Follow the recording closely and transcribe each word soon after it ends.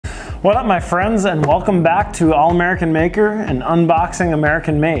What up, my friends, and welcome back to All American Maker and Unboxing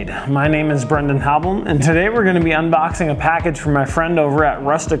American Made. My name is Brendan Hobblem, and today we're going to be unboxing a package from my friend over at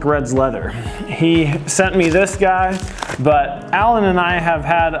Rustic Leather. He sent me this guy, but Alan and I have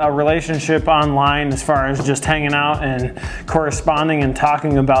had a relationship online as far as just hanging out and corresponding and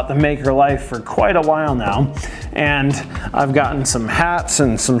talking about the maker life for quite a while now. And I've gotten some hats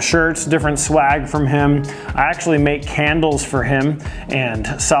and some shirts, different swag from him. I actually make candles for him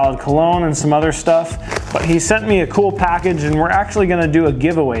and solid cologne and some other stuff. But he sent me a cool package, and we're actually gonna do a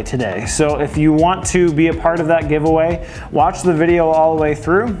giveaway today. So if you want to be a part of that giveaway, watch the video all the way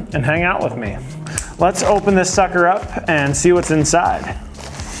through and hang out with me. Let's open this sucker up and see what's inside.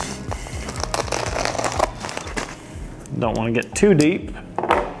 Don't want to get too deep.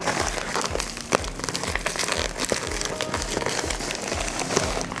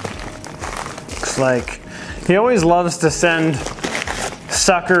 Looks like he always loves to send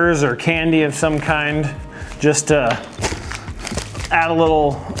suckers or candy of some kind just to add a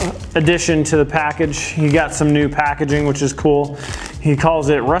little addition to the package. He got some new packaging, which is cool. He calls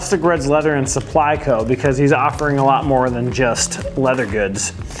it Rustic Leather and Supply Co. because he's offering a lot more than just leather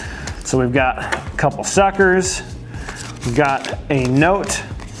goods. So we've got a couple suckers. We've got a note.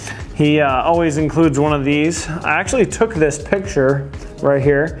 He always includes one of these. I actually took this picture right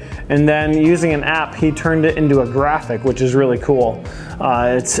here, and then using an app, he turned it into a graphic, which is really cool.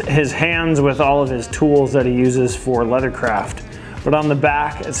 It's his hands with all of his tools that he uses for leathercraft. But on the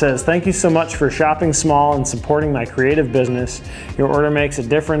back, it says, "Thank you so much for shopping small and supporting my creative business. Your order makes a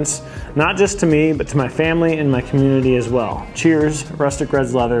difference, not just to me, but to my family and my community as well. Cheers, Rustic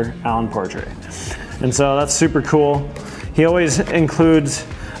Leather, Alan Portrait." And so that's super cool. He always includes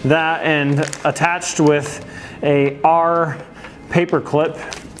that, and attached with a R paper clip,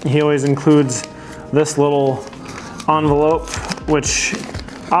 he always includes this little envelope, which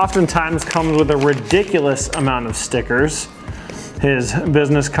oftentimes comes with a ridiculous amount of stickers. His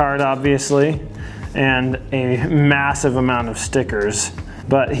business card, obviously, and a massive amount of stickers.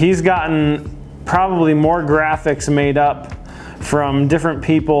 But he's gotten probably more graphics made up from different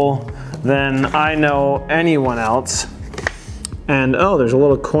people than I know anyone else. And oh, there's a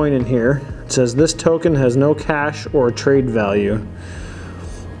little coin in here. It says, "This token has no cash or trade value.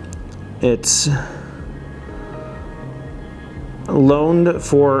 It's loaned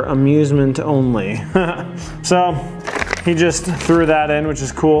for amusement only." So he just threw that in, which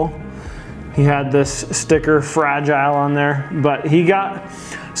is cool. He had this sticker fragile on there, but he got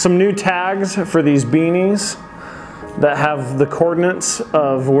some new tags for these beanies that have the coordinates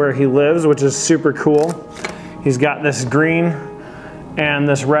of where he lives, which is super cool. He's got this green and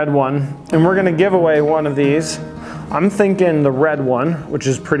this red one, and we're gonna give away one of these. I'm thinking the red one, which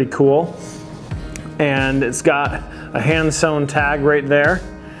is pretty cool. And it's got a hand sewn tag right there.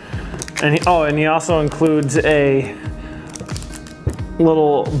 And he also includes a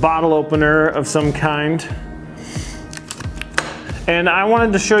little bottle opener of some kind. And I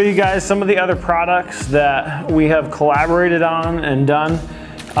wanted to show you guys some of the other products that we have collaborated on and done.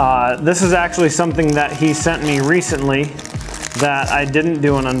 This is actually something that he sent me recently that I didn't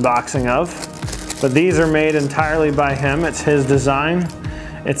do an unboxing of, but these are made entirely by him. It's his design.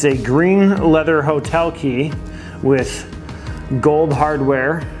 It's a green leather hotel key with gold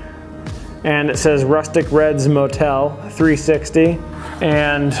hardware, and it says Rustic Reds Motel 360.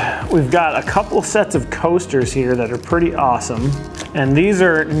 And we've got a couple sets of coasters here that are pretty awesome. And these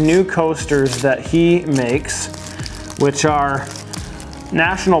are new coasters that he makes, which are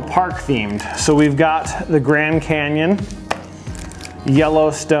national park themed. So we've got the Grand Canyon,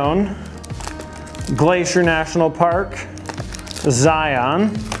 Yellowstone, Glacier National Park,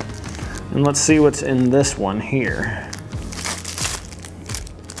 Zion, and let's see what's in this one here.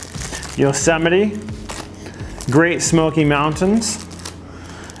 Yosemite, Great Smoky Mountains,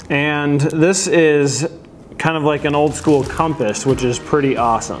 and this is kind of like an old school compass, which is pretty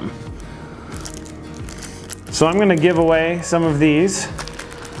awesome. So I'm gonna give away some of these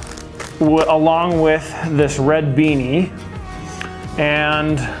along with this red beanie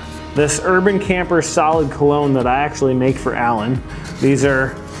and this Urban Camper solid cologne that I actually make for Alan. These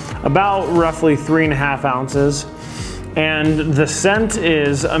are about roughly 3.5 ounces. And the scent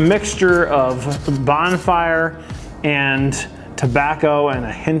is a mixture of bonfire and tobacco and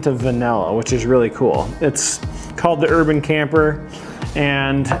a hint of vanilla, which is really cool. It's called the Urban Camper,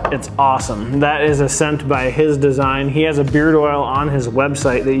 and it's awesome. That is a scent by his design. He has a beard oil on his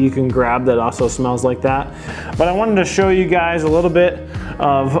website that you can grab that also smells like that. But I wanted to show you guys a little bit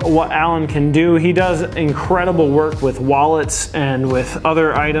of what Alan can do. He does incredible work with wallets and with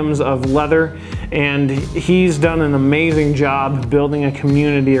other items of leather, and he's done an amazing job building a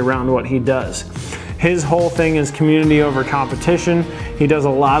community around what he does. His whole thing is community over competition. He does a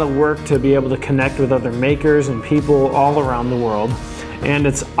lot of work to be able to connect with other makers and people all around the world. And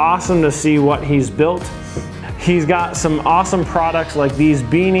it's awesome to see what he's built. He's got some awesome products like these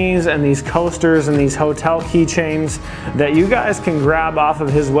beanies and these coasters and these hotel keychains that you guys can grab off of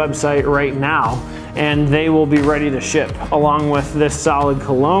his website right now, and they will be ready to ship, along with this solid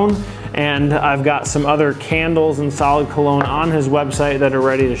cologne. And I've got some other candles and solid cologne on his website that are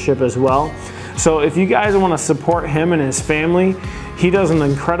ready to ship as well. So if you guys want to support him and his family, he does an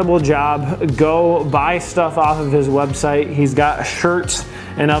incredible job. Go buy stuff off of his website. He's got shirts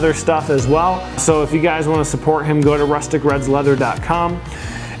and other stuff as well. So if you guys want to support him, go to rusticredsleather.com.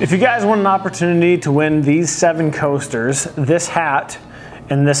 If you guys want an opportunity to win these 7 coasters, this hat,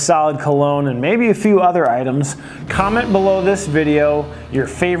 and this solid cologne, and maybe a few other items, comment below this video your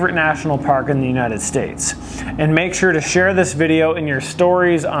favorite national park in the United States. And make sure to share this video in your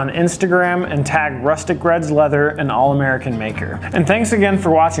stories on Instagram and tag Rustic Reds Leather and All American Maker. And thanks again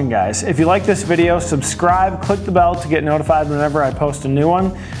for watching, guys. If you like this video, subscribe, click the bell to get notified whenever I post a new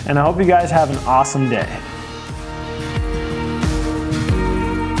one, and I hope you guys have an awesome day.